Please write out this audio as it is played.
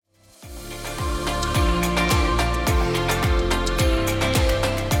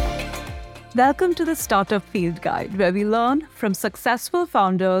Welcome to the Startup Field Guide, where we learn from successful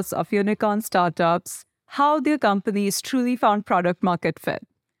founders of unicorn startups how their companies truly found product market fit.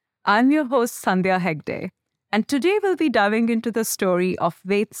 I'm your host, Sandhya Hegde, and today we'll be diving into the story of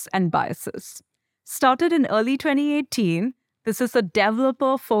weights and biases. Started in early 2018, this is a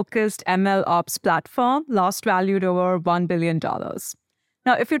developer-focused ML ops platform, last valued over $1 billion.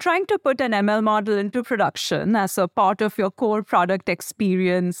 Now, if you're trying to put an ML model into production as a part of your core product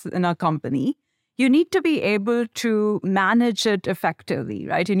experience in a company, you need to be able to manage it effectively,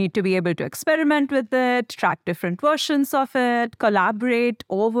 right? You need to be able to experiment with it, track different versions of it, collaborate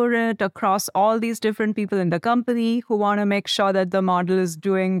over it across all these different people in the company who want to make sure that the model is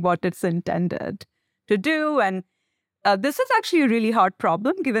doing what it's intended to do. And this is actually a really hard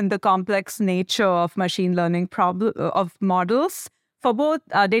problem given the complex nature of machine learning of models for both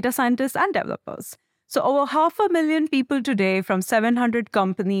data scientists and developers. So over 500,000 people today from 700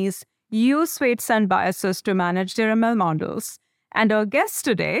 companies use weights and biases to manage their ML models. And our guest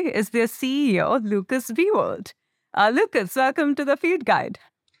today is their CEO, Lukas Biewald. Lukas, welcome to the Field Guide.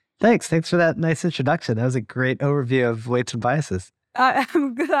 Thanks for that nice introduction. That was a great overview of weights and biases.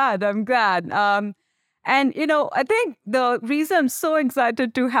 I'm glad. And, I think the reason I'm so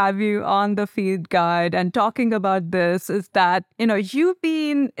excited to have you on the Field Guide and talking about this is that, you've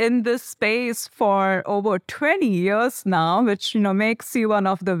been in this space for over 20 years now, which, makes you one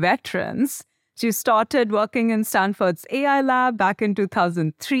of the veterans. So you started working in Stanford's AI lab back in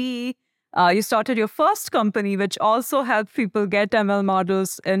 2003. You started your first company, which also helped people get ML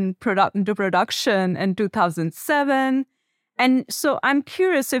models into production in 2007. And so I'm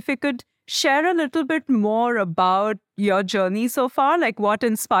curious if you could share a little bit more about your journey so far, like what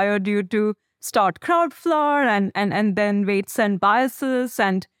inspired you to start Crowdflower and then weights and biases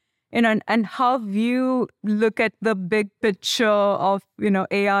and how you look at the big picture of,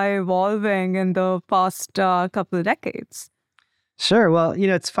 AI evolving in the past couple of decades. Sure. Well,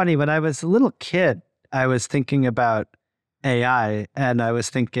 it's funny. When I was a little kid, I was thinking about AI and I was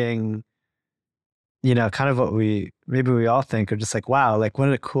thinking, kind of what we all think, or just like, wow, like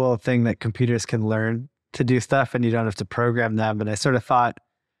what a cool thing that computers can learn to do stuff and you don't have to program them. And I sort of thought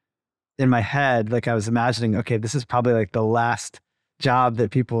in my head, like I was imagining, okay, this is probably like the last job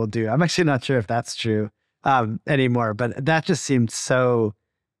that people will do. I'm actually not sure if that's true anymore, but that just seemed so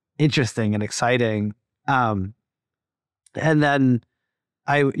interesting and exciting. And then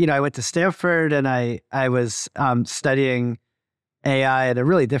I went to Stanford and I was studying AI at a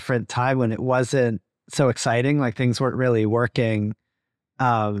really different time when it wasn't so exciting, like things weren't really working.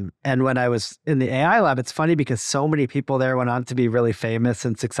 And when I was in the AI lab, it's funny because so many people there went on to be really famous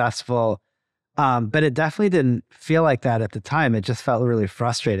and successful. But it definitely didn't feel like that at the time. It just felt really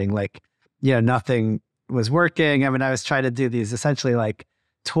frustrating. Like, nothing was working. I mean, I was trying to do these essentially like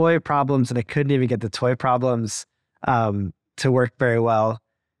toy problems and I couldn't even get the toy problems to work very well.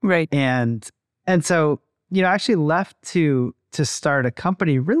 Right. And so, I actually left to start a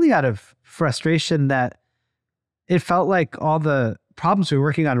company really out of frustration that it felt like all the problems we were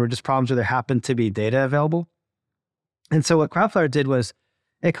working on were just problems where there happened to be data available. And so what Crowdflower did was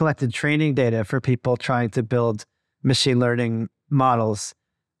it collected training data for people trying to build machine learning models.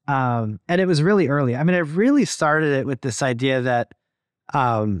 And it was really early. I mean, I really started it with this idea that,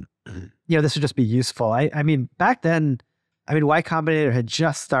 this would just be useful. I mean, back then, Y Combinator had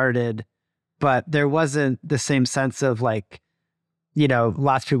just started, but there wasn't the same sense of like,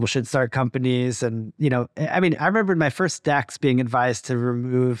 lots of people should start companies. And, I remember in my first decks being advised to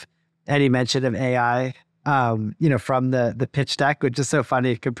remove any mention of AI, from the pitch deck, which is so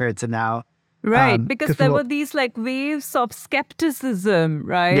funny compared to now. Right, because there were these like waves of skepticism,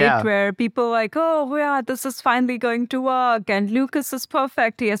 right? Yeah. Where people were like, oh, yeah, this is finally going to work. And Lukas is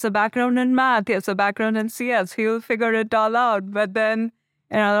perfect. He has a background in math. He has a background in CS. He'll figure it all out. But then,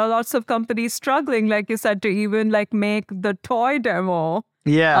 lots of companies struggling, like you said, to even like make the toy demo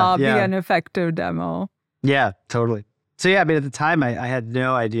be an effective demo. Yeah, totally. So yeah, at the time I had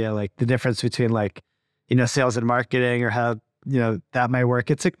no idea like the difference between like, sales and marketing or how, that might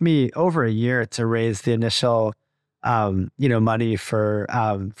work. It took me over a year to raise the initial, money for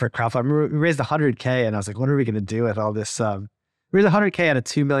Crowdflower. We raised $100K and I was like, what are we going to do with all this? We raised $100K at a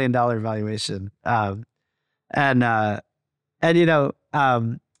 $2 million valuation. So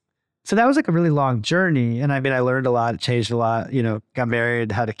that was like a really long journey. And I learned a lot, changed a lot, got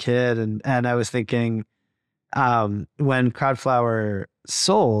married, had a kid. And I was thinking, when Crowdflower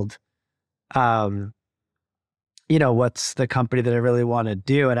sold, what's the company that I really want to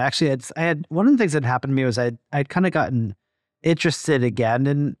do? And actually I had one of the things that happened to me was I'd kind of gotten interested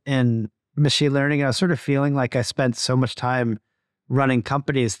again in machine learning. And I was sort of feeling like I spent so much time running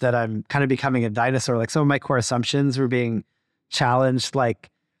companies that I'm kind of becoming a dinosaur. Like some of my core assumptions were being challenged. Like,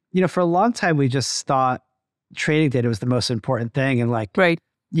 for a long time, we just thought training data was the most important thing. And like, Right.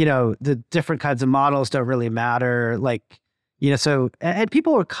 The different kinds of models don't really matter. Like, and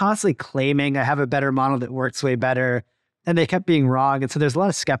people were constantly claiming I have a better model that works way better. And they kept being wrong. And so there's a lot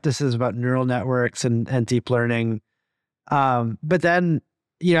of skepticism about neural networks and deep learning. But then,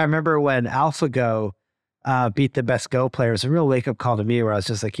 I remember when AlphaGo beat the best Go players, a real wake up call to me where I was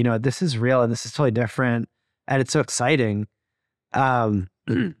just like, this is real and this is totally different. And it's so exciting. And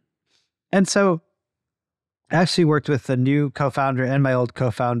so I actually worked with a new co-founder and my old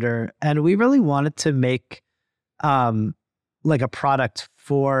co-founder, and we really wanted to make like a product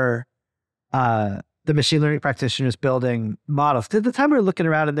for the machine learning practitioners building models. At the time we were looking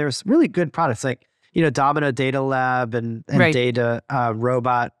around and there was really good products like, Domino Data Lab and Right. Data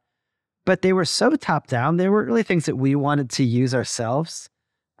Robot, but they were so top down. They weren't really things that we wanted to use ourselves.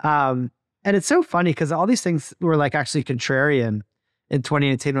 And it's so funny because all these things were like actually contrarian in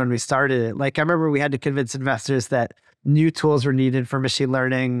 2018 when we started it. Like I remember we had to convince investors that new tools were needed for machine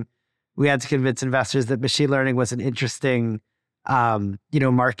learning. We had to convince investors that machine learning was an interesting,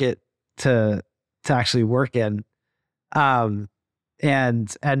 market to actually work in. And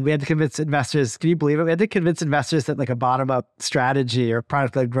we had to convince investors, can you believe it? We had to convince investors that like a bottom-up strategy or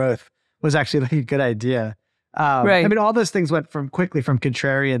product-led growth was actually like a good idea. Right. I mean, all those things went quickly from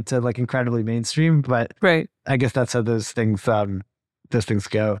contrarian to like incredibly mainstream, but Right. I guess that's how those things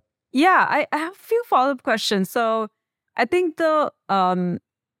go. Yeah, I have a few follow-up questions. So I think the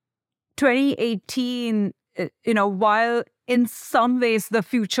 2018, while in some ways the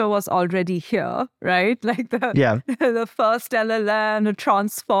future was already here, right? Like the first LLM, the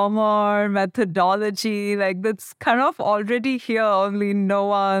transformer methodology, like that's kind of already here, only no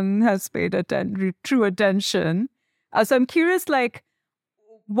one has paid true attention. So I'm curious, like,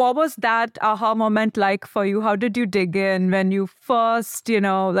 what was that aha moment like for you? How did you dig in when you first,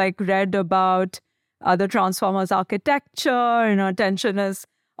 read about the Transformers architecture? Attention is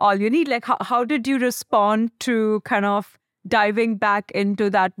all you need. Like, how did you respond to kind of diving back into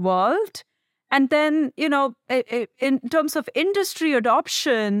that world? And then, in terms of industry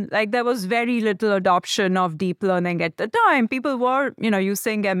adoption, like there was very little adoption of deep learning at the time. People were,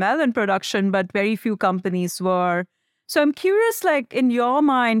 using ML in production, but very few companies were. So I'm curious, like in your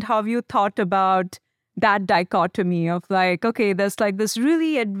mind, how you thought about that dichotomy of like, okay, there's like this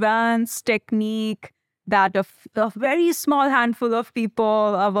really advanced technique that a very small handful of people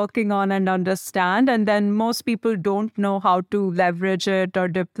are working on and understand, and then most people don't know how to leverage it or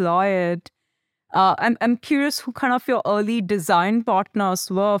deploy it. I'm curious who kind of your early design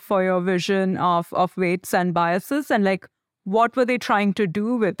partners were for your vision of weights and biases, and like what were they trying to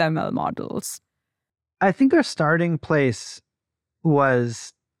do with ML models? I think our starting place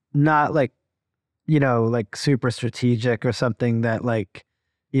was not like, like super strategic or something that like,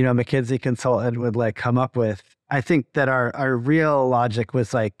 McKinsey consultant would like come up with. I think that our real logic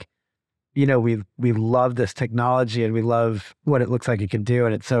was like, we love this technology and we love what it looks like it can do.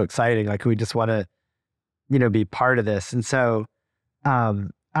 And it's so exciting. Like we just want to, be part of this. And so I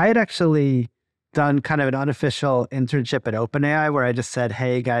had actually done kind of an unofficial internship at OpenAI where I just said,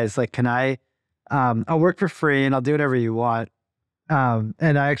 hey guys, like, can I'll work for free and I'll do whatever you want.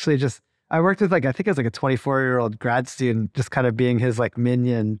 And I worked with like, I think it was like a 24-year-old grad student, just kind of being his like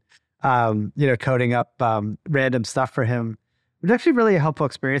minion, coding up random stuff for him. It was actually really a helpful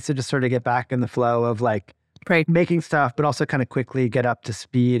experience to just sort of get back in the flow of like making stuff, but also kind of quickly get up to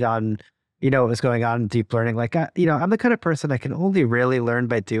speed on, what was going on in deep learning. Like, I'm the kind of person I can only really learn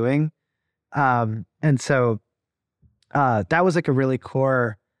by doing. And so that was like a really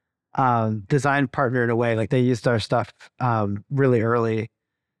core design partner in a way. Like they used our stuff really early.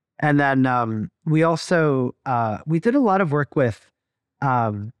 And then we also we did a lot of work with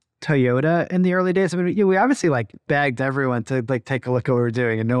Toyota in the early days. I mean, we obviously like begged everyone to like take a look at what we were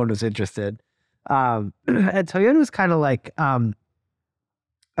doing, and no one was interested. And Toyota was kind of like, actually,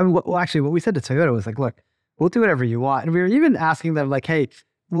 what we said to Toyota was like, look, we'll do whatever you want. And we were even asking them like, hey,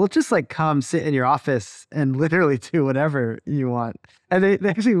 we'll just like come sit in your office and literally do whatever you want. And they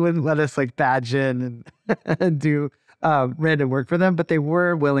actually wouldn't let us like badge in and do random work for them, but they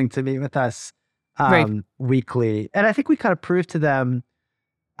were willing to meet with us weekly. And I think we kind of proved to them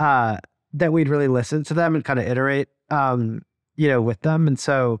that we'd really listen to them and kind of iterate, with them. And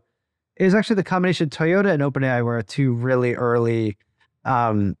so it was actually the combination Toyota and OpenAI were two really early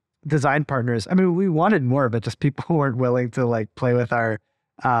design partners. I mean, we wanted more, but just people weren't willing to like play with our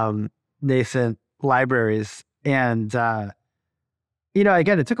nascent libraries. And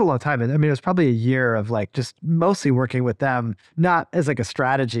again, it took a long time. I mean, it was probably a year of like just mostly working with them, not as like a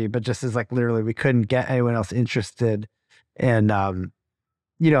strategy, but just as like literally we couldn't get anyone else interested in, in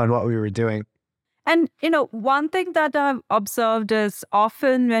what we were doing. And, one thing that I've observed is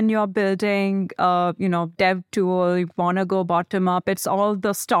often when you're building dev tool, you want to go bottom up, it's all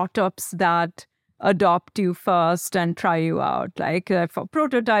the startups that adopt you first and try you out. Like for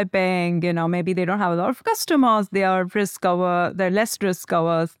prototyping, maybe they don't have a lot of customers, they're less risk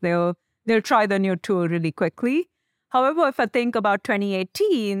averse, they'll try the new tool really quickly. However, if I think about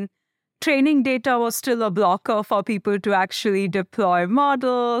 2018, training data was still a blocker for people to actually deploy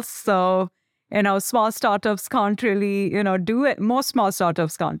models. So small startups can't really, do it. Most small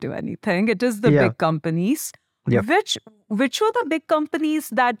startups can't do anything. It is the big companies. Yep. Which were the big companies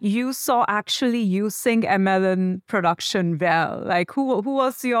that you saw actually using ML in production well? Like who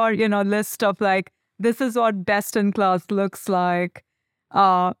was your, list of like, this is what best in class looks like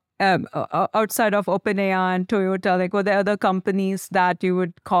outside of OpenAI and Toyota? Like were there other companies that you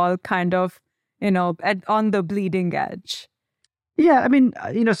would call kind of, on the bleeding edge? Yeah, I mean,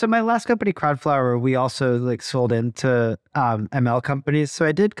 so my last company, Crowdflower, we also like sold into ML companies. So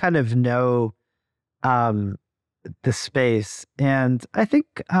I did kind of know the space. And I think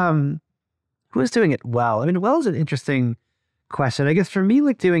who was doing it well? I mean, well is an interesting question. I guess for me,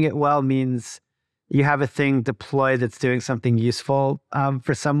 like doing it well means you have a thing deployed that's doing something useful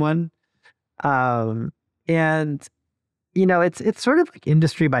for someone. And, it's sort of like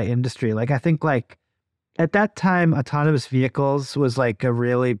industry by industry. Like I think like at that time, autonomous vehicles was like a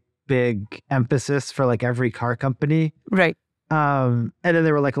really big emphasis for like every car company. Right. And then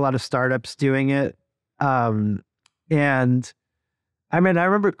there were like a lot of startups doing it. And I mean, I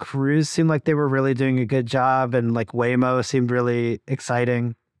remember Cruise seemed like they were really doing a good job, and like Waymo seemed really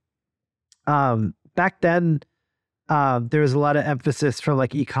exciting. Back then, there was a lot of emphasis from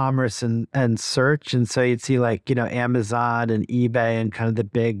like e-commerce and search. And so you'd see like, Amazon and eBay and kind of the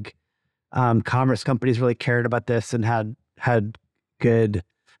big commerce companies really cared about this and had good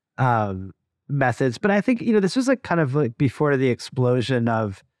methods. But I think, this was like kind of like before the explosion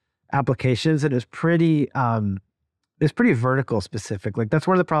of applications, and it was pretty vertical specific. Like that's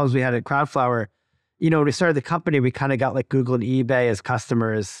one of the problems we had at Crowdflower. When we started the company, we kind of got like Google and eBay as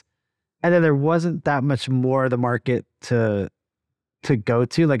customers, and then there wasn't that much more of the market to go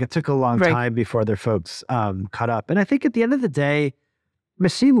to. Like it took a long time before their folks caught up. And I think at the end of the day,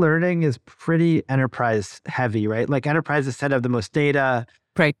 machine learning is pretty enterprise heavy, right? Like enterprises tend to have the most data.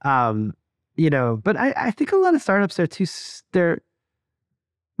 Right. But I think a lot of startups they're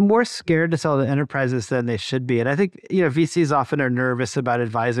more scared to sell to enterprises than they should be. And I think, VCs often are nervous about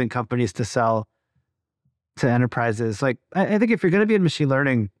advising companies to sell to enterprises. Like I think if you're going to be in machine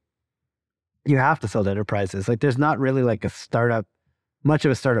learning, you have to sell to enterprises. Like there's not really like much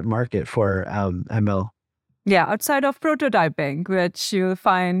of a startup market for ML. Yeah, outside of prototyping, which you'll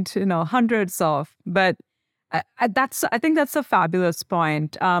find, hundreds of. But I think that's a fabulous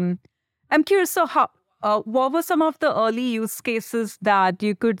point. I'm curious, so what were some of the early use cases that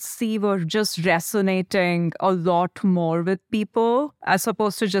you could see were just resonating a lot more with people, as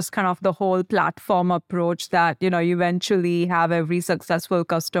opposed to just kind of the whole platform approach that, you eventually have every successful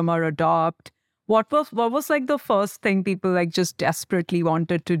customer adopt? What was like the first thing people like just desperately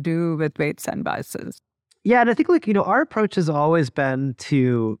wanted to do with weights and biases? Yeah, and I think like, our approach has always been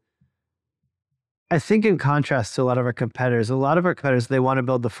to, I think in contrast to a lot of our competitors, they want to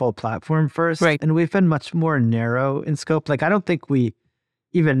build the full platform first. Right. And we've been much more narrow in scope. Like I don't think we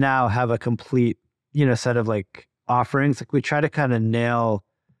even now have a complete, set of like offerings. Like we try to kind of nail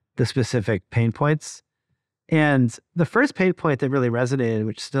the specific pain points. And the first pain point that really resonated,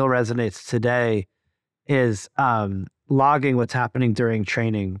 which still resonates today, is logging what's happening during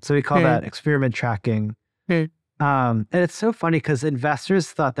training. So we call that experiment tracking. And it's so funny because investors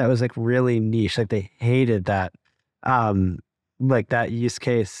thought that was like really niche. Like they hated that, like that use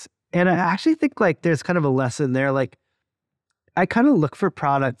case. And I actually think like there's kind of a lesson there. Like I kind of look for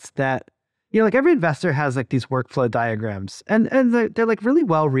products that, like every investor has like these workflow diagrams, and they're like really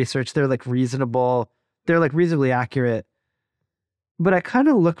well researched. They're like reasonable. They're like reasonably accurate. But I kind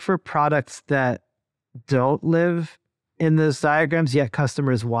of look for products that don't live in those diagrams, yet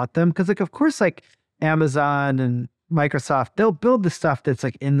customers want them. Because like, of course, like Amazon and Microsoft, they'll build the stuff that's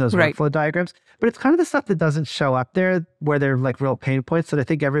like in those workflow diagrams, but it's kind of the stuff that doesn't show up there where they're like real pain points that I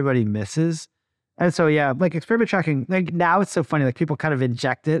think everybody misses. And so, yeah, like experiment tracking, like now it's so funny, like people kind of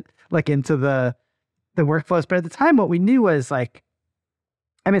inject it like into the workflows. But at the time, what we knew was like,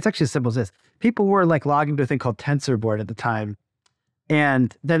 I mean, it's actually as simple as this. People were like logging to a thing called TensorBoard at the time.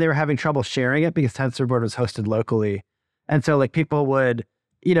 And then they were having trouble sharing it because TensorBoard was hosted locally. And so like people would,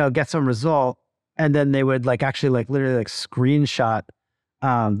 get some result, and then they would like actually like literally like screenshot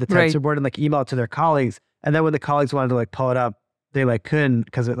the Right. tensor board and like email it to their colleagues. And then when the colleagues wanted to like pull it up, they like couldn't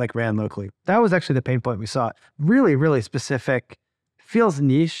because it like ran locally. That was actually the pain point we saw. Really, really specific, feels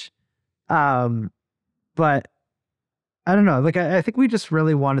niche. But I don't know. Like I think we just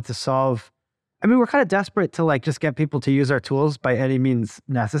really wanted to solve. I mean, we're kind of desperate to like just get people to use our tools by any means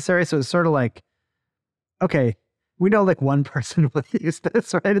necessary. So it's sort of like, okay, we know like one person will use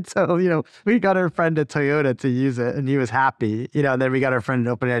this, right? And so, we got our friend at Toyota to use it and he was happy, and then we got our friend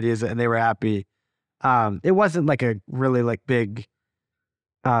at OpenAI to use it and they were happy. It wasn't like a really like big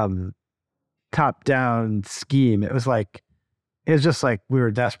top down scheme. It was just like we were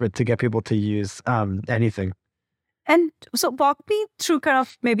desperate to get people to use anything. And so walk me through kind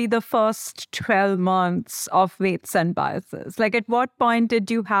of maybe the first 12 months of weights and biases. Like at what point did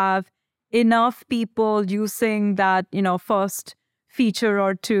you have enough people using that, first feature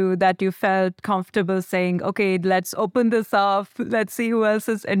or two that you felt comfortable saying, okay, let's open this up. Let's see who else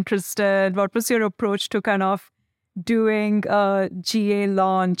is interested. What was your approach to kind of doing a GA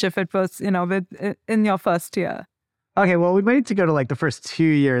launch if it was, in your first year? Okay, well, we might need to go to like the first 2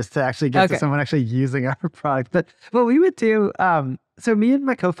 years to actually get to someone actually using our product. But what we would do, so me and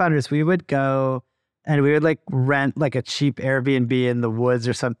my co-founders, we would go and we would like rent like a cheap Airbnb in the woods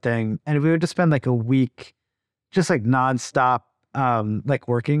or something. And we would just spend like a week just like nonstop, like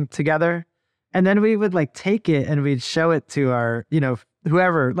working together. And then we would like take it and we'd show it to our,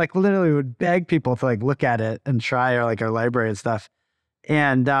 whoever, like literally would beg people to like look at it and try our library and stuff.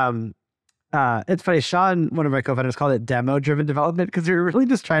 And, it's funny, Sean, one of my co-founders, called it demo-driven development because we were really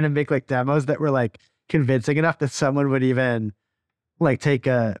just trying to make like demos that were like convincing enough that someone would even like take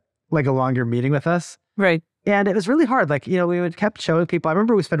a longer meeting with us. Right. And it was really hard. Like, we would kept showing people. I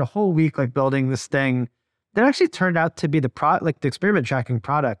remember we spent a whole week like building this thing that actually turned out to be the experiment tracking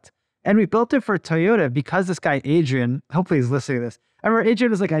product. And we built it for Toyota because this guy, Adrian, hopefully he's listening to this. I remember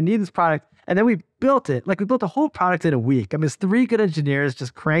Adrian was like, I need this product. And then we built it. Like we built a whole product in a week. I mean, it's 3 good engineers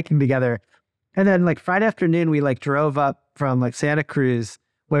just cranking together. And then like Friday afternoon, we like drove up from like Santa Cruz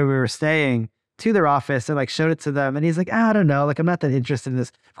where we were staying to their office and like showed it to them. And he's like, I don't know, like I'm not that interested in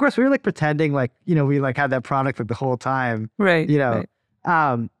this. Of course, we were like pretending like, we like had that product like the whole time. Right. Right.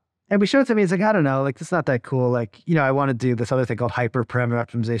 And we showed it to him. He's like, I don't know, like it's not that cool. Like, I want to do this other thing called hyperparameter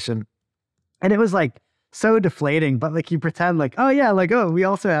optimization. And it was like so deflating, but like you pretend like, oh yeah, like, oh, we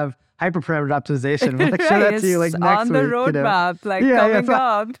also have hyperparameter optimization. We'll like show that to you like next week. On the roadmap, like coming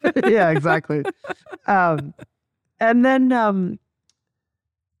up. Yeah, exactly. And then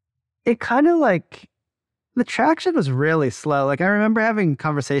it kind of like the traction was really slow. Like I remember having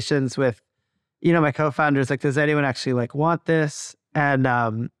conversations with, my co-founders, like, does anyone actually like want this? And I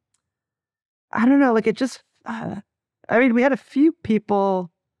don't know, like it just, I mean, we had a few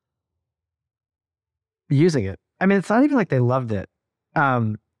people using it. I mean, it's not even like they loved it.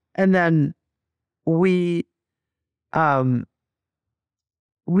 And then we did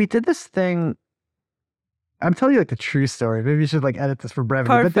this thing. I'm telling you like the true story. Maybe you should like edit this for brevity.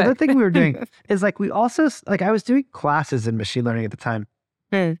 Perfect. But the other thing we were doing is like, we also like, I was doing classes in machine learning at the time.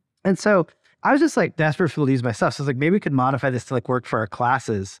 And so I was just like desperate for people to use my stuff. So I was like, maybe we could modify this to like work for our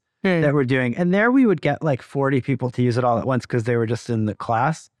classes that we're doing. And there we would get like 40 people to use it all at once because they were just in the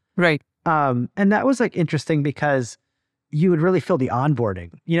class. Right. And that was like interesting because you would really feel the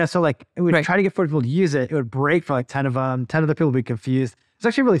onboarding, so like it would try to get 40 people to use it. It would break for like 10 of them. 10 other people would be confused. It's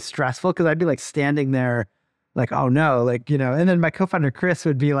actually really stressful because I'd be like standing there like, oh no, like, and then my co-founder, Chris,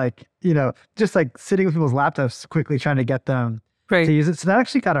 would be like, just like sitting with people's laptops quickly trying to get them to use it. So that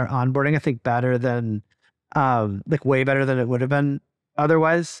actually got our onboarding, I think, better than, like way better than it would have been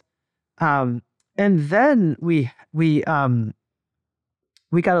otherwise. And then we got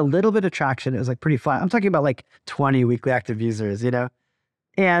a little bit of traction. It was like pretty flat. I'm talking about like 20 weekly active users,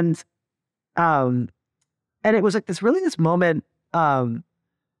 and it was like this moment.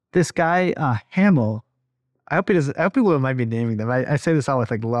 This guy, Hamel, I hope he won't mind me naming them. I say this all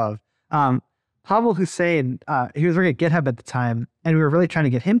with like love. Hamel Hussein, he was working at GitHub at the time and we were really trying to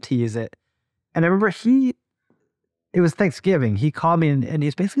get him to use it. And I remember it was Thanksgiving. He called me and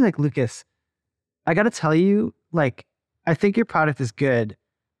he's basically like, Lukas, I got to tell you, like, I think your product is good,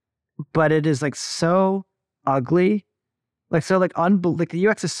 but it is like so ugly. Like, so like, like the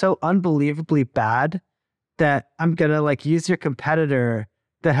UX is so unbelievably bad that I'm going to like use your competitor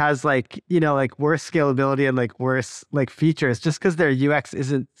that has like, like worse scalability and like worse like features just because their UX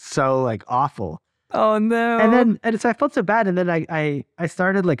isn't so like awful. Oh no. And so I felt so bad. And then I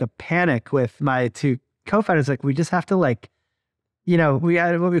started like a panic with my 2 co-founders. Like we just have to like, we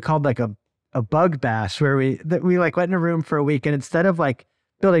had what we called like a a bug bash where we like went in a room for a week, and instead of like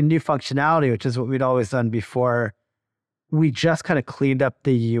building new functionality, which is what we'd always done before, we just kind of cleaned up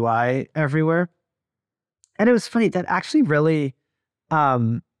the UI everywhere. And it was funny that actually really,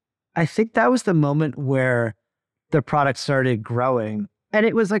 I think that was the moment where the product started growing. And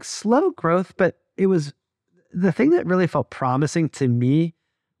it was like slow growth, but it was the thing that really felt promising to me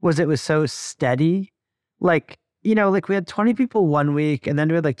was it was so steady. Like, like we had 20 people one week, and then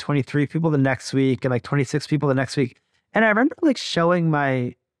we had like 23 people the next week, and like 26 people the next week. And I remember like showing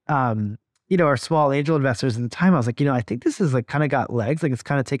my, our small angel investors at the time. I was like, I think this is like kind of got legs, like it's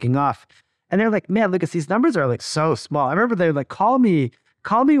kind of taking off. And they're like, man, Lucas, these numbers are like so small. I remember they're like, call me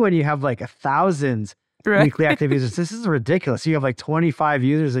when you have like 1,000 weekly active users. This is ridiculous. You have like 25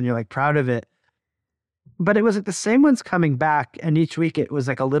 users and you're like proud of it. But it was like the same ones coming back, and each week it was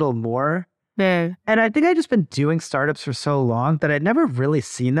like a little more. Yeah. And I think I'd just been doing startups for so long that I'd never really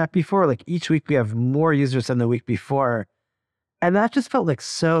seen that before. Like each week we have more users than the week before. And that just felt like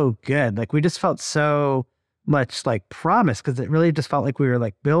so good. Like we just felt so much like promise, because it really just felt like we were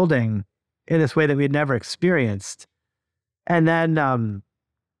like building in this way that we'd never experienced. And then,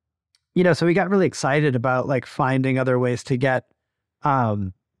 so we got really excited about like finding other ways to get,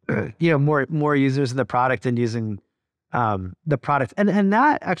 more users in the product and using the product. And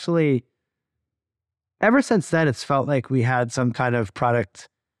that actually, ever since then, it's felt like we had some kind of product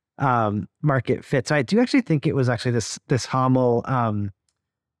market fit. So I do actually think it was actually this Hummel,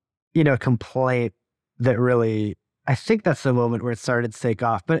 complaint that really, I think that's the moment where it started to take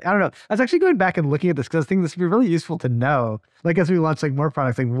off. But I don't know. I was actually going back and looking at this because I was thinking this would be really useful to know. Like as we launch like more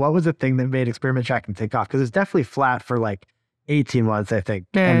products, like what was the thing that made experiment tracking take off? Because it's definitely flat for like 18 months, I think,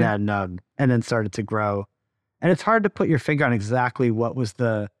 and then started to grow. And it's hard to put your finger on exactly what was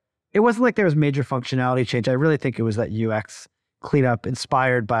it wasn't like there was major functionality change. I really think it was that UX cleanup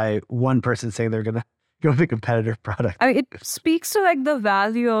inspired by one person saying they're going to go with a competitor product. I mean, it speaks to like the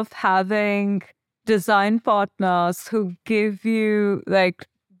value of having design partners who give you like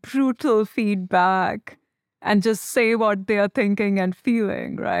brutal feedback and just say what they are thinking and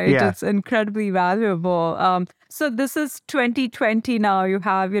feeling, right? Yeah. It's incredibly valuable. So this is 2020 now. You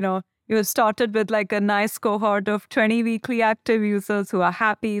have, you started with like a nice cohort of 20 weekly active users who are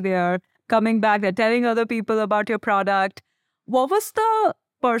happy. They're coming back. They're telling other people about your product. What was the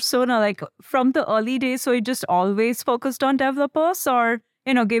persona like from the early days? So you just always focused on developers, or,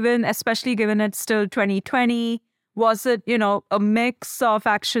 especially given it's still 2020, was it, a mix of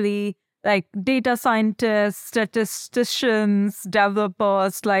actually like data scientists, statisticians,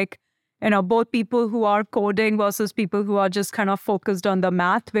 developers, like, both people who are coding versus people who are just kind of focused on the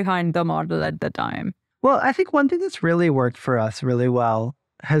math behind the model at the time? Well, I think one thing that's really worked for us really well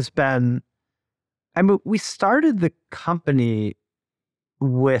has been, we started the company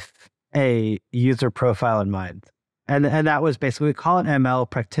with a user profile in mind. And that was basically, we call it ML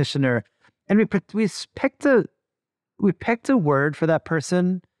practitioner. And we picked a word for that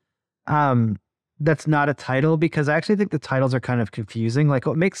person that's not a title, because I actually think the titles are kind of confusing. Like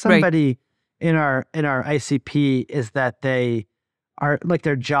what makes somebody in our ICP is that they are like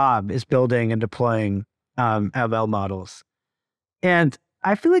their job is building and deploying ML models. And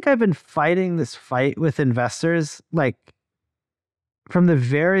I feel like I've been fighting this fight with investors like from the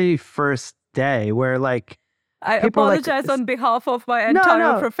very first day, where like I apologize on behalf of my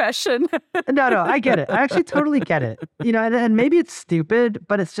entire profession. No, I get it. I actually totally get it. And maybe it's stupid,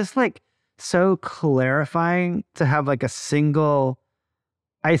 but it's just like so clarifying to have like a single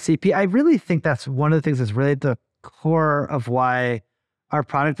ICP. I really think that's one of the things that's really at the core of why our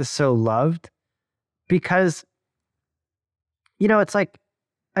product is so loved, because, it's like,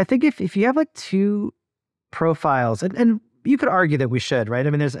 I think if you have like two profiles, and you could argue that we should, right? I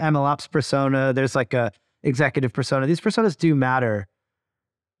mean, there's MLOps persona, there's like a executive persona. These personas do matter.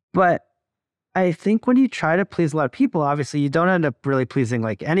 But I think when you try to please a lot of people, obviously you don't end up really pleasing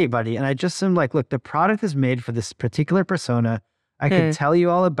like anybody. And I just am like, look, the product is made for this particular persona. I can tell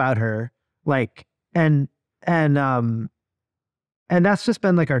you all about her. Like, and that's just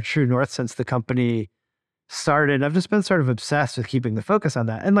been like our true north since the company started. I've just been sort of obsessed with keeping the focus on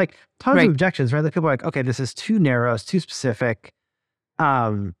that. And like tons of objections, right? Like people are like, okay, this is too narrow, it's too specific.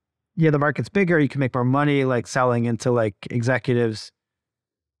 The market's bigger, you can make more money like selling into like executives.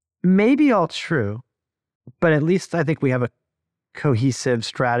 Maybe all true, but at least I think we have a cohesive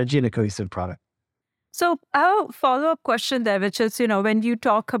strategy and a cohesive product. So a follow-up question there, which is, when you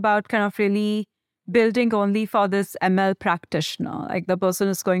talk about kind of really building only for this ML practitioner, like the person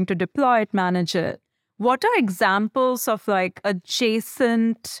is going to deploy it, manage it, what are examples of like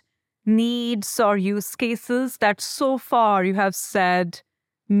adjacent needs or use cases that so far you have said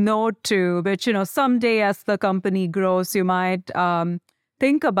no to, which, someday as the company grows, you might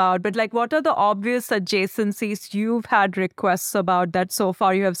think about. But like, what are the obvious adjacencies you've had requests about that so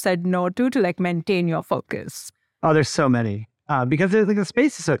far you have said no to like maintain your focus? Oh, there's so many. Because like the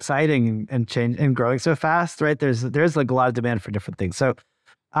space is so exciting and change and growing so fast, right? There's like a lot of demand for different things. So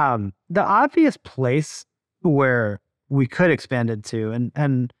the obvious place where we could expand into,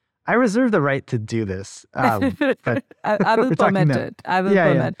 and I reserve the right to do this. But I will permit it. I will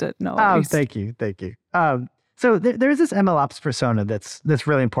permit it. No worries. Thank you. So there's this ML ops persona that's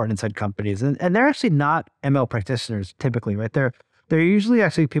really important inside companies, and they're actually not ML practitioners typically, right? They're usually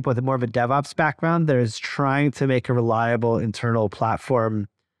actually people with more of a DevOps background that is trying to make a reliable internal platform,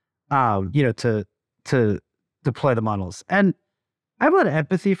 to deploy the models. And I have a lot of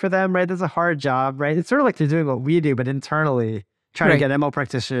empathy for them, right? That's a hard job, right? It's sort of like they're doing what we do, but internally trying to get ML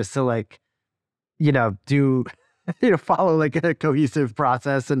practitioners to like, do, follow like a cohesive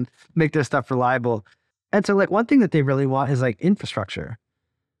process and make their stuff reliable. And so like one thing that they really want is like infrastructure.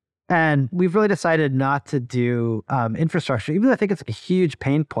 And we've really decided not to do infrastructure, even though I think it's like a huge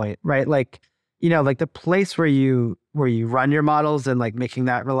pain point, right? Like, like the place where you run your models and like making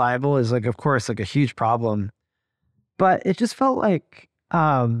that reliable is like, of course, like a huge problem. But it just felt like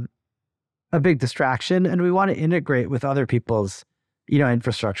a big distraction, and we want to integrate with other people's,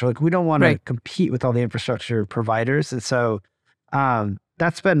 infrastructure. Like we don't want to compete with all the infrastructure providers. And so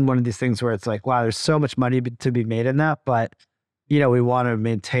that's been one of these things where it's like, wow, there's so much money to be made in that, but we want to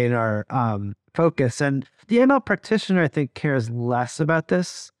maintain our focus. And the ML practitioner, I think, cares less about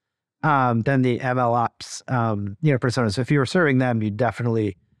this than the ML ops, persona. So if you were serving them, you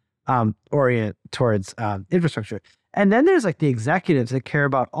definitely orient towards infrastructure. And then there's like the executives that care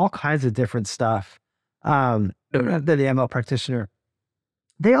about all kinds of different stuff than the ML practitioner.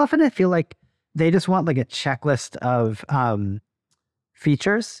 They often, I feel like, they just want like a checklist of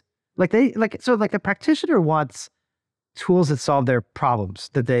features. So the practitioner wants tools that solve their problems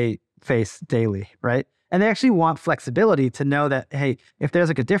that they face daily, right? And they actually want flexibility to know that, hey, if there's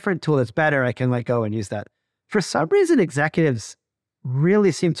like a different tool that's better, I can like go and use that. For some reason, executives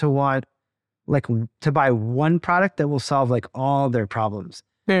really seem to want like to buy one product that will solve like all their problems.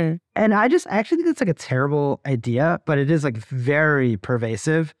 And I actually think it's like a terrible idea, but it is like very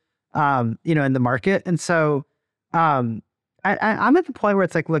pervasive, in the market. And so I'm at the point where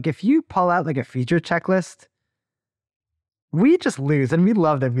it's like, look, if you pull out like a feature checklist, we just lose, and we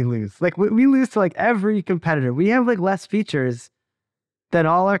love that we lose. Like we lose to like every competitor. We have like less features than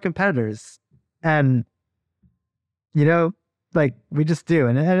all our competitors. And, like we just do.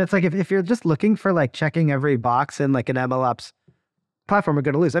 And it's like, if you're just looking for like checking every box in like an MLOps platform, we're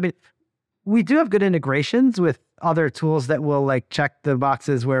going to lose. I mean, we do have good integrations with other tools that will like check the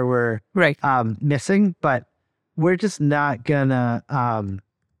boxes where we're missing, but we're just not gonna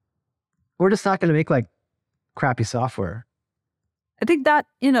make like crappy software. I think that,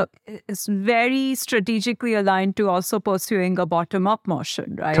 is very strategically aligned to also pursuing a bottom-up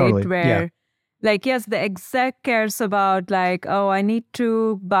motion, right? Totally. Where, like, yes, the exec cares about like, oh, I need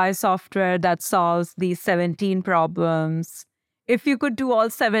to buy software that solves these 17 problems. If you could do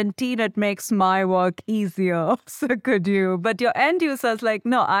all 17, it makes my work easier. So could you? But your end user's like,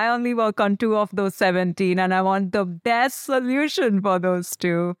 no, I only work on 2 of those 17, and I want the best solution for those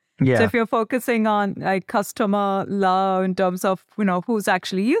 2. Yeah. So if you're focusing on like customer love in terms of, who's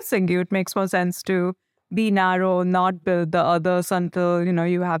actually using you, it makes more sense to be narrow, not build the others until,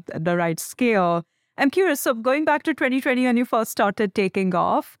 you have the right scale. I'm curious. So going back to 2020 when you first started taking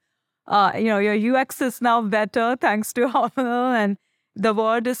off, your UX is now better thanks to Hommel, and the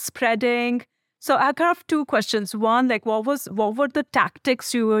word is spreading. So I kind of have 2 questions. One, like what were the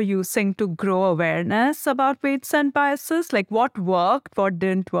tactics you were using to grow awareness about weights and biases? Like what worked, what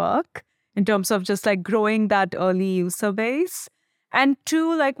didn't work in terms of just like growing that early user base? And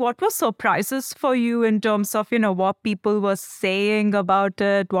 2, like what were surprises for you in terms of, what people were saying about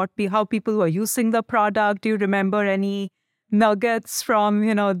it, how people were using the product? Do you remember any nuggets from,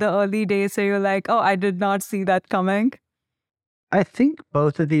 the early days where you're like, oh, I did not see that coming? I think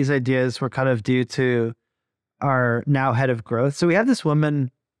both of these ideas were kind of due to our now head of growth. So we have this woman,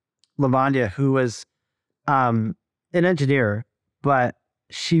 Lavanya, who was an engineer, but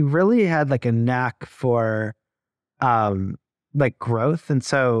she really had like a knack for like growth. And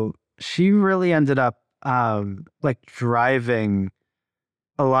so she really ended up like driving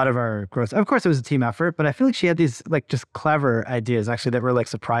a lot of our growth. Of course, it was a team effort, but I feel like she had these like just clever ideas actually that were like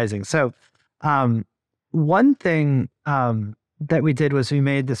surprising. So one thing that we did was we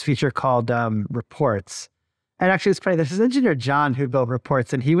made this feature called reports. And actually it's funny, there's this engineer, John, who built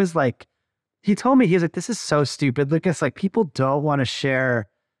reports, and he was like, he told me, he was like, this is so stupid, Lucas. Like people don't want to share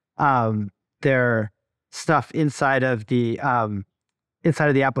their stuff inside of the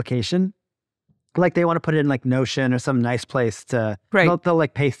application. Like they want to put it in like Notion or some nice place to, they'll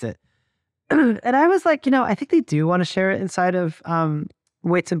like paste it. And I was like, I think they do want to share it inside of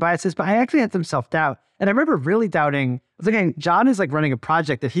Weights and Biases, but I actually had some self-doubt. And I remember really doubting, I was like, hey, John is like running a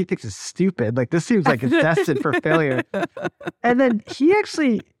project that he thinks is stupid. Like this seems like it's destined for failure. And then he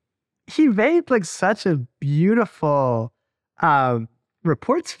made like such a beautiful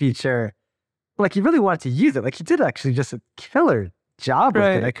reports feature. Like he really wanted to use it. Like he did actually just a killer job with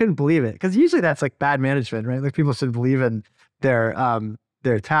it. I couldn't believe it. Because usually that's like bad management, right? Like people should believe in their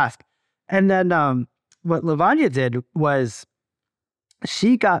task. And then what Lavanya did was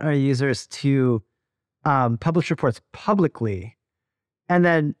she got our users to publish reports publicly. And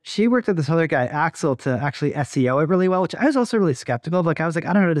then she worked with this other guy, Axel, to actually SEO it really well, which I was also really skeptical of. Like, I was like,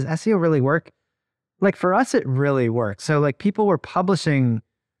 I don't know, does SEO really work? Like, for us, it really worked. So, like, people were publishing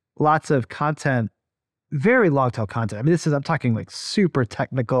lots of content, very long tail content. I mean, I'm talking like super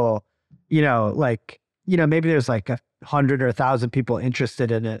technical, maybe there's like 100 or 1,000 people interested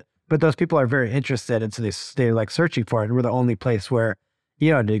in it, but those people are very interested. And so they're like searching for it. And we're the only place where,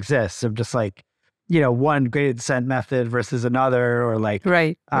 it exists. So just like, one graded descent method versus another, or like,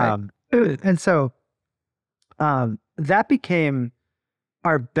 and so that became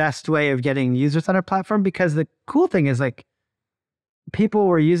our best way of getting users on our platform, because the cool thing is like people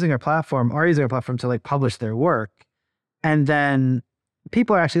are using our platform to like publish their work. And then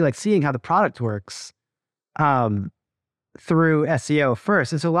people are actually like seeing how the product works through SEO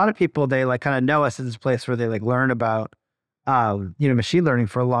first. And so a lot of people, they like kind of know us as this place where they like learn about, machine learning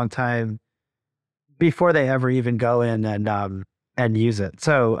for a long time before they ever even go in and use it.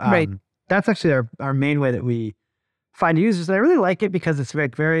 So that's actually our main way that we find users. And I really like it because it's very,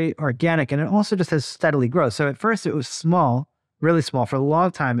 very organic, and it also just has steadily grown. So at first it was small, really small. For a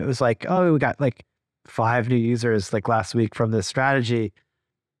long time, it was like, oh, we got like 5 new users like last week from this strategy.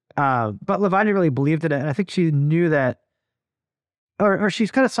 But Lavanya really believed in it. And I think she knew that, or she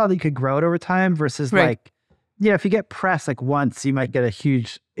kind of saw that you could grow it over time versus like, if you get press like once, you might get a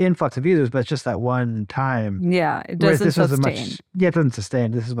huge influx of users, but it's just that one time. Yeah, it doesn't sustain. It doesn't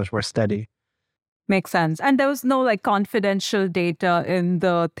sustain. This is much more steady. Makes sense. And there was no like confidential data in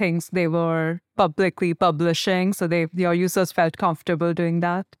the things they were publicly publishing. So your users felt comfortable doing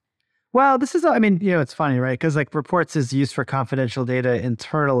that. Well, this is, it's funny, right? Because like reports is used for confidential data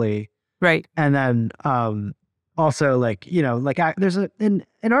internally. Right. And then also like, there's in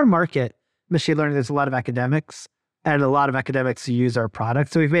our market, machine learning, there's a lot of academics, and a lot of academics use our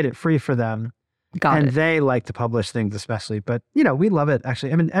product. So we've made it free for them. And they like to publish things especially. But, we love it,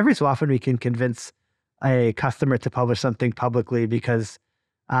 actually. I mean, every so often we can convince a customer to publish something publicly because,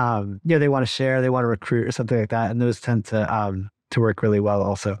 they want to share, they want to recruit or something like that. And those tend to work really well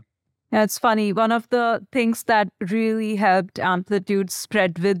also. Yeah, it's funny. One of the things that really helped Amplitude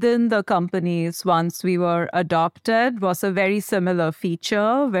spread within the companies once we were adopted was a very similar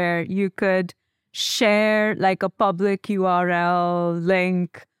feature where you could share like a public URL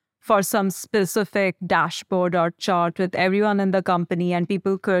link for some specific dashboard or chart with everyone in the company, and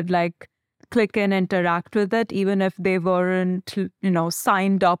people could like click and interact with it, even if they weren't,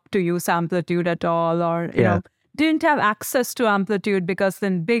 signed up to use Amplitude at all, or, didn't have access to Amplitude, because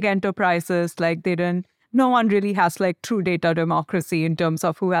in big enterprises, like no one really has like true data democracy in terms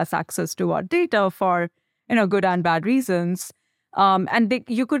of who has access to what data for, good and bad reasons. And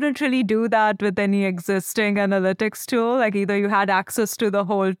you couldn't really do that with any existing analytics tool. Like either you had access to the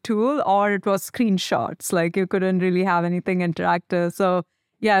whole tool or it was screenshots. Like you couldn't really have anything interactive. So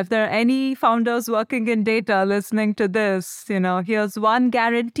yeah, if there are any founders working in data listening to this, here's one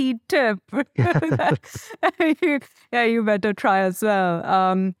guaranteed tip. You better try as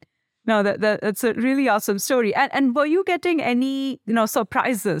well. No, that's a really awesome story. And were you getting any,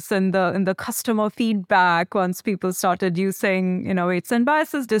 surprises in the customer feedback once people started using, Weights and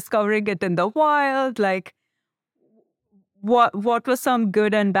Biases, discovering it in the wild? Like, what were some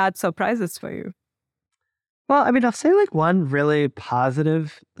good and bad surprises for you? Well, I'll say like one really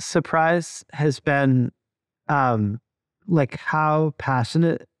positive surprise has been like how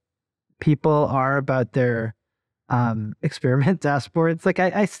passionate people are about their experiment dashboards. Like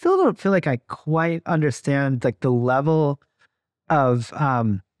I still don't feel like I quite understand like the level of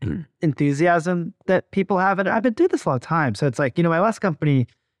enthusiasm that people have. And I've been doing this a long time. So it's like, my last company,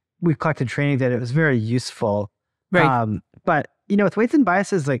 we collected training that it was very useful. Right. But, with Weights and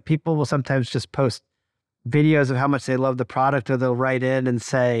Biases, like people will sometimes just post videos of how much they love the product, or they'll write in and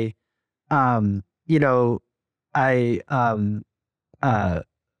say, like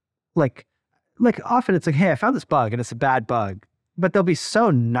often it's like, hey, I found this bug and it's a bad bug. but they'll be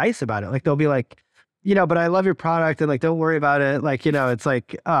so nice about it. Like they'll be like, but I love your product and like, don't worry about it. Like, it's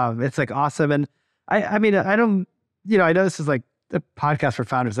like awesome. And I mean, I don't, I know this is like a podcast for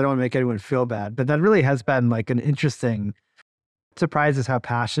founders. I don't want to make anyone feel bad, but that really has been like an interesting surprise is how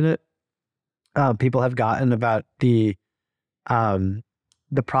passionate people have gotten about the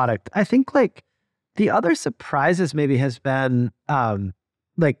product. I think like the other surprises maybe has been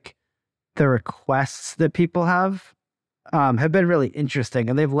like the requests that people have been really interesting,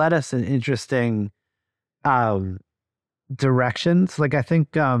 and they've led us in interesting directions. Like I think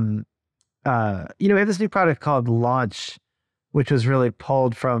we have this new product called Launch, which was really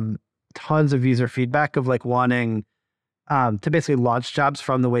pulled from tons of user feedback of like wanting to basically launch jobs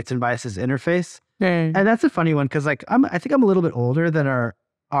from the Weights and Biases interface. And that's a funny one because like I think I'm a little bit older than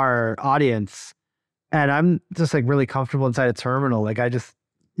our audience, and I'm just like really comfortable inside a terminal. Like I just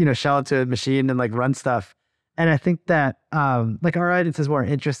shell it to a machine and like run stuff. And I think that like our audience is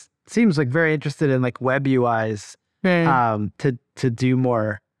seems like very interested in like web UIs to do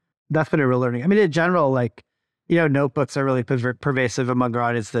more. That's been a real learning. I mean, in general, like notebooks are really pervasive among our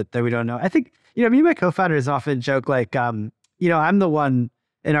audience that we don't know. I think me and my co-founders often joke like I'm the one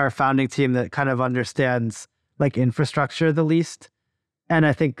in our founding team that kind of understands like infrastructure the least. And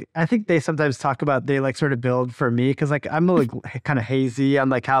I think they sometimes talk about they like sort of build for me because like I'm like kind of hazy on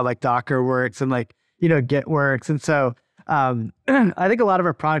like how like Docker works and like Git works. And so I think a lot of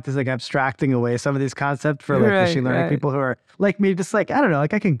our product is like abstracting away some of these concepts for like machine learning people who are like me, just like, I don't know,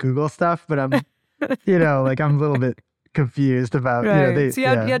 like I can Google stuff, but I'm like I'm a little bit confused about so you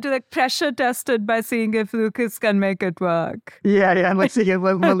have to like pressure test it by seeing if Lukas can make it work. Yeah, I'm like seeing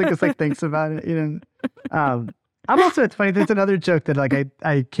what Lukas like thinks about it. I'm also, it's funny, there's another joke that like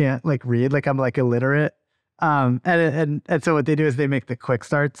I can't like read, like I'm like illiterate. And so what they do is they make the quick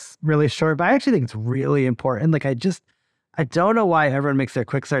starts really short, but I actually think it's really important. Like I don't know why everyone makes their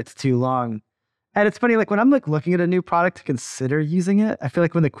quick starts too long. And it's funny, like when I'm like looking at a new product to consider using it, I feel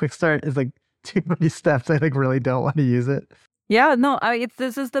like when the quick start is like too many steps, I like really don't want to use it. Yeah, no,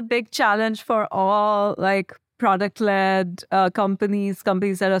 this is the big challenge for all like product-led companies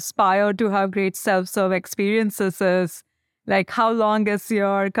that aspire to have great self-serve experiences is like, how long is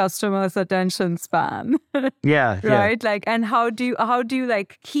your customer's attention span? Yeah. Right. Like, and how do you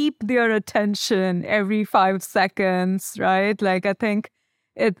like keep their attention every 5 seconds? Right. Like, I think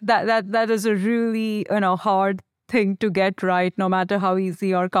that is a really, hard thing to get right, no matter how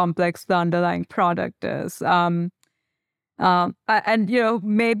easy or complex the underlying product is. And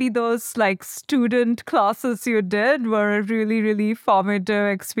maybe those like student classes you did were a really, really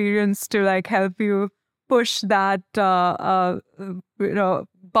formative experience to like help you push that bar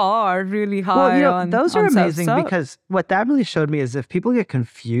really high. Well, those are amazing because what that really showed me is if people get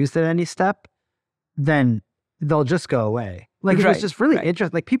confused at any step, then they'll just go away. Like it was just really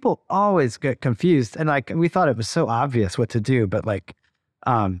interesting. Like people always get confused, and like we thought it was so obvious what to do, but like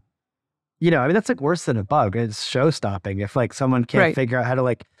I mean, that's like worse than a bug. It's show stopping. If like someone can't figure out how to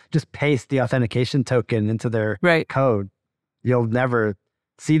like just paste the authentication token into their code, you'll never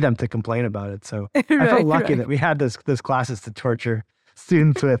see them to complain about it. So I felt lucky that we had those classes to torture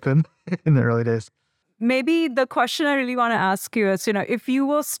students with in the early days. Maybe the question I really want to ask you is, if you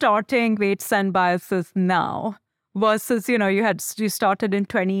were starting Weights and Biases now versus, you started in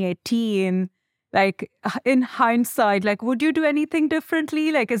 2018, like in hindsight, like would you do anything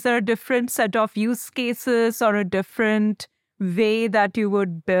differently? Like, is there a different set of use cases or a different way that you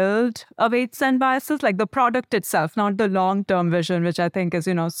would build a Weights and Biases, like the product itself, not the long-term vision, which I think is,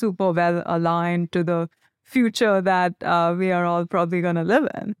 super well aligned to the future that we are all probably going to live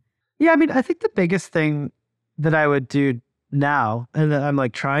in? Yeah, I mean, I think the biggest thing that I would do now, and that I'm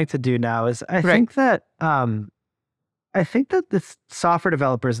like trying to do now, is I think that the software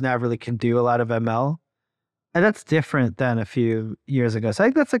developers now really can do a lot of ML, and that's different than a few years ago. So I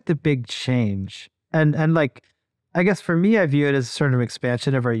think that's like the big change. And like, I guess for me, I view it as sort of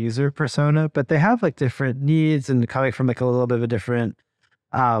expansion of our user persona, but they have like different needs and coming from like a little bit of a different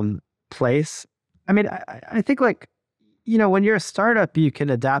place. I mean, I think like, when you're a startup, you can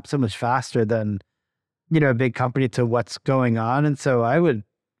adapt so much faster than, a big company to what's going on. And so I would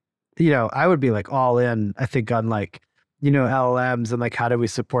be like all in, I think, on like, LLMs and like, how do we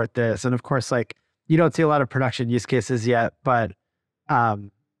support this? And of course, like, you don't see a lot of production use cases yet, but, I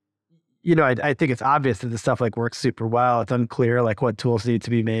think it's obvious that this stuff like works super well. It's unclear like what tools need to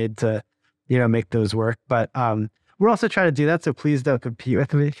be made to, make those work. But we're also trying to do that. So please don't compete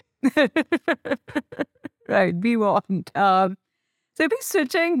with me. Right, we won't. So maybe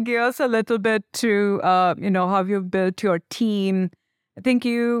switching gears a little bit to, how you've built your team. I think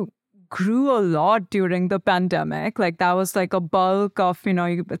you grew a lot during the pandemic. Like that was like a bulk of,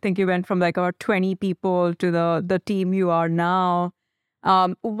 I think you went from like about 20 people to the team you are now.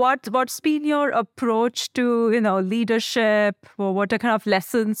 What's been your approach to, leadership? Or what are kind of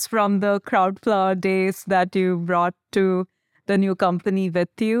lessons from the Crowdflower days that you brought to the new company with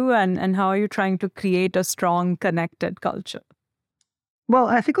you? And how are you trying to create a strong, connected culture? Well,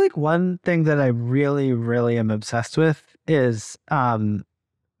 I think like one thing that I really, really am obsessed with is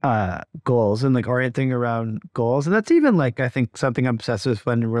goals and like orienting around goals. And that's even like I think something I'm obsessed with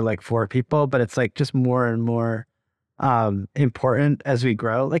when we're like 4 people, but it's like just more and more important as we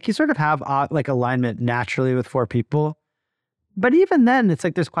grow. Like you sort of have like alignment naturally with 4 people. But even then, it's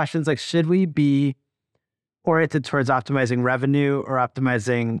like there's questions like, should we be oriented towards optimizing revenue or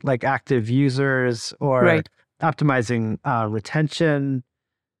optimizing like active users or Right. optimizing retention?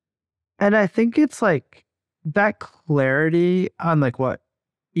 And I think it's like that clarity on like what,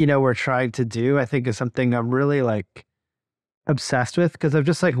 we're trying to do, I think is something I'm really like obsessed with because I've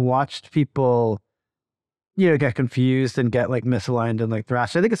just like watched people, get confused and get like misaligned and like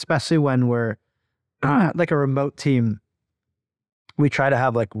thrashed. I think especially when we're like a remote team, we try to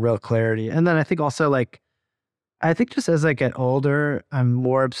have like real clarity. And then I think also like, I think just as I get older, I'm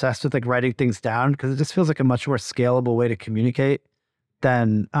more obsessed with like writing things down because it just feels like a much more scalable way to communicate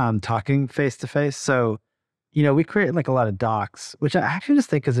than talking face to face. So, we create like a lot of docs, which I actually just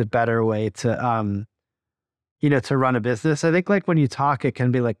think is a better way to, to run a business. I think like when you talk, it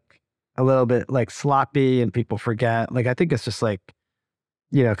can be like a little bit like sloppy and people forget. Like, I think it's just like,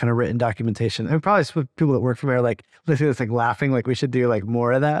 kind of written documentation. And probably some people that work from there, like listening to this, like laughing, like we should do like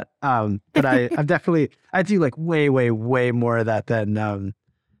more of that. But I do like way, way, way more of that than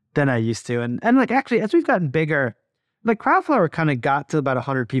I used to. And like actually, as we've gotten bigger, like Crowdflower kind of got to about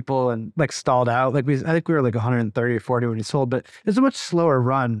 100 people and like stalled out. Like I think we were like 130 or 40 when we sold, but it's a much slower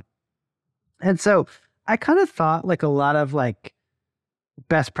run. And so I kind of thought like a lot of like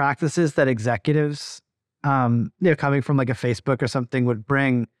best practices that executives, coming from like a Facebook or something would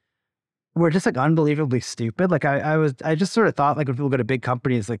bring were just like unbelievably stupid. Like I just sort of thought like when people go to big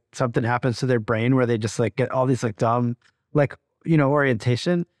companies, like something happens to their brain where they just like get all these like dumb, like,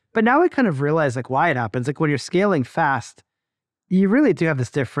 orientation. But now I kind of realize like why it happens. Like when you're scaling fast, you really do have this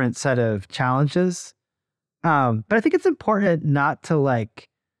different set of challenges. But I think it's important not to like,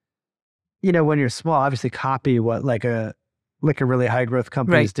 when you're small, obviously copy what like a really high growth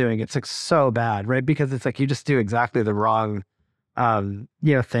company is doing. It's like so bad, right? Because it's like you just do exactly the wrong, thing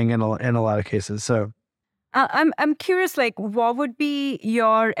in a lot of cases. So I'm curious, like, what would be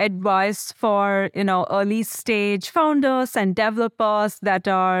your advice for, early stage founders and developers that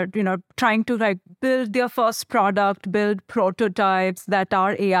are, trying to like build their first product, build prototypes that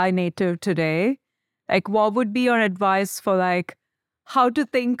are AI native today? Like, what would be your advice for like how to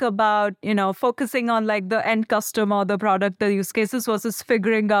think about, focusing on like the end customer, the product, the use cases versus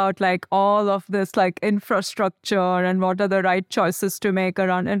figuring out like all of this like infrastructure and what are the right choices to make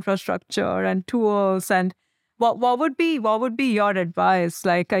around infrastructure and tools and what would be your advice?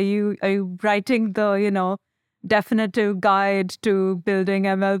 Like, are you writing the, definitive guide to building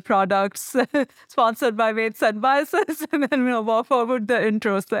ML products sponsored by Weights and Biases? And then, what would the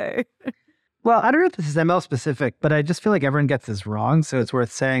intro say? well, I don't know if this is ML specific, but I just feel like everyone gets this wrong. So it's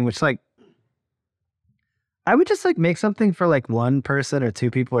worth saying, which like, I would just like make something for like 1 person or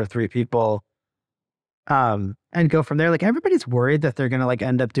 2 people or 3 people, and go from there. Like everybody's worried that they're going to like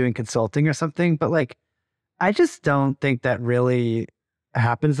end up doing consulting or something, but like, I just don't think that really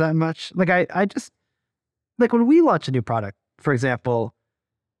happens that much. Like I just like when we launch a new product, for example,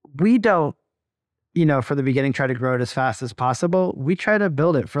 we don't, for the beginning, try to grow it as fast as possible. We try to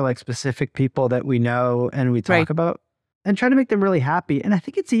build it for like specific people that we know and we talk about and try to make them really happy. And I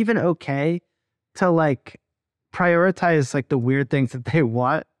think it's even okay to like prioritize like the weird things that they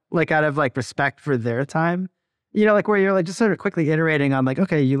want, like out of like respect for their time. Like where you're like just sort of quickly iterating on like,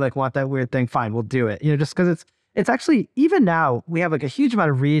 okay, you like want that weird thing, fine, we'll do it. Just because it's actually even now we have like a huge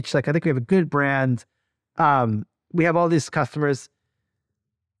amount of reach. Like I think we have a good brand. We have all these customers.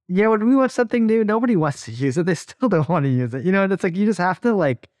 When we want something new, nobody wants to use it. They still don't want to use it. And it's like you just have to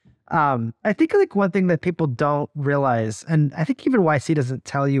like. I think like one thing that people don't realize, and I think even YC doesn't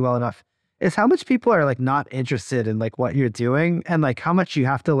tell you well enough, is how much people are like not interested in like what you're doing and like how much you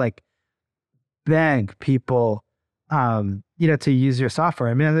have to like beg people, to use your software.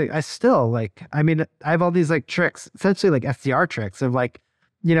 I mean, I still like, I have all these like tricks, essentially like SDR tricks of like,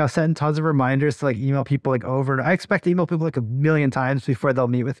 setting tons of reminders to like email people like over. I expect to email people like 1,000,000 times before they'll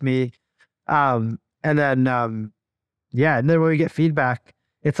meet with me. And then when we get feedback,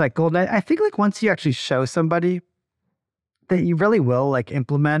 it's like golden. I think like once you actually show somebody that you really will like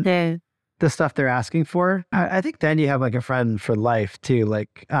implement Yeah. the stuff they're asking for, I think then you have like a friend for life too.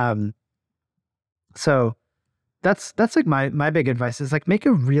 Like, so that's like my big advice is like make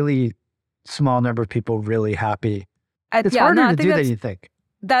a really small number of people really happy. It's harder to do than you think.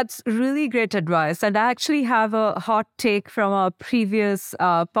 That's really great advice. And I actually have a hot take from a previous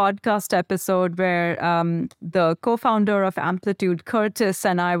podcast episode where the co-founder of Amplitude, Curtis,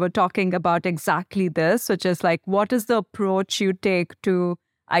 and I were talking about exactly this, which is like, what is the approach you take to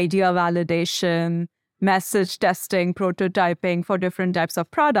idea validation, message testing, prototyping for different types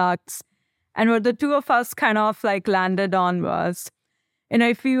of products? And what the two of us kind of like landed on was,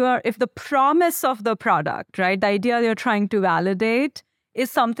 if the promise of the product, right, the idea you're trying to validate is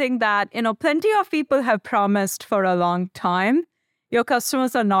something that, plenty of people have promised for a long time, your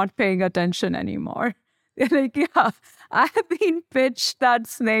customers are not paying attention anymore. They're like, yeah, I have been pitched that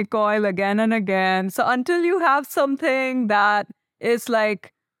snake oil again and again. So until you have something that is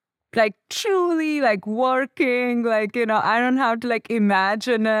like truly like working, like, I don't have to like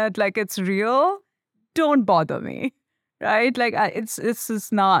imagine it, like it's real, don't bother me, right? Like it's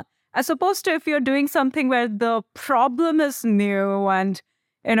just not. As opposed to if you're doing something where the problem is new and,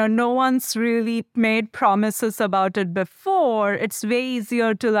 no one's really made promises about it before, it's way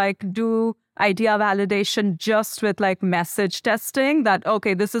easier to like do idea validation just with like message testing that,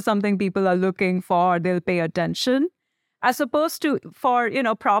 okay, this is something people are looking for, they'll pay attention. As opposed to for,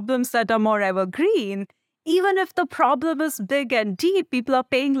 problems that are more evergreen, even if the problem is big and deep, people are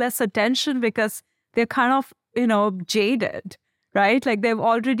paying less attention because they're kind of, jaded. Right? Like they've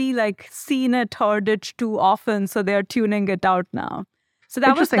already like seen it, heard it too often, so they're tuning it out now. So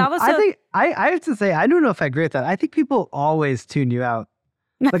that was I have to say, I don't know if I agree with that. I think people always tune you out.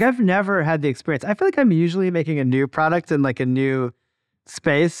 Like I've never had the experience. I feel like I'm usually making a new product in like a new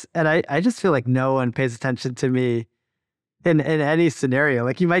space. And I just feel like no one pays attention to me in any scenario.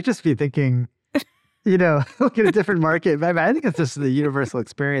 Like you might just be thinking, look at a different market. But I think it's just the universal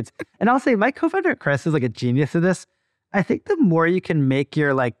experience. And I'll say my co-founder, Chris, is like a genius at this. I think the more you can make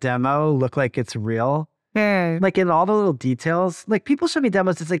your like demo look like it's real, like in all the little details, like people show me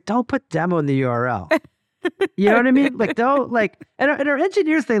demos. It's like, don't put demo in the URL. You know what I mean? Like don't like, and our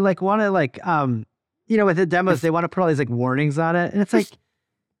engineers, they like want to like, with the demos, they want to put all these like warnings on it. And it's like,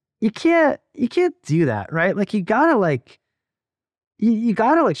 you can't do that, right? Like you gotta like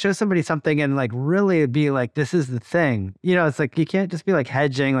show somebody something and like really be like, this is the thing. It's like, you can't just be like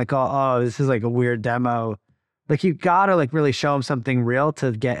hedging like, oh, this is like a weird demo. Like you gotta like really show them something real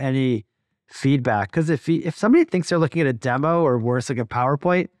to get any feedback. Because if somebody thinks they're looking at a demo or worse, like a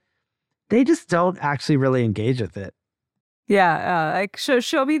PowerPoint, they just don't actually really engage with it. Yeah, like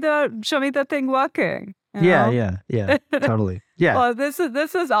show me the thing working. Yeah, totally. Yeah. Well, this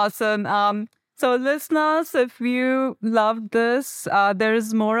is awesome. So listeners, if you loved this, there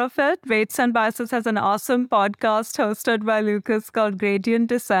is more of it. Weights and Biases has an awesome podcast hosted by Lukas called Gradient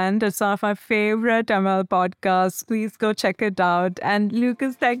Descent. It's one of my favorite ML podcasts. Please go check it out. And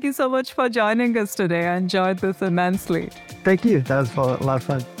Lukas, thank you so much for joining us today. I enjoyed this immensely. Thank you. That was a lot of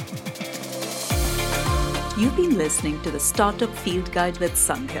fun. You've been listening to the Startup Field Guide with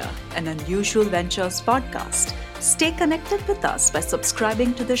Sandhya, an Unusual Ventures podcast. Stay connected with us by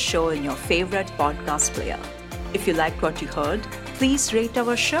subscribing to the show in your favorite podcast player. If you liked what you heard, please rate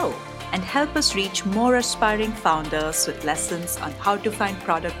our show and help us reach more aspiring founders with lessons on how to find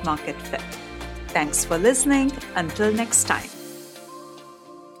product market fit. Thanks for listening. Until next time.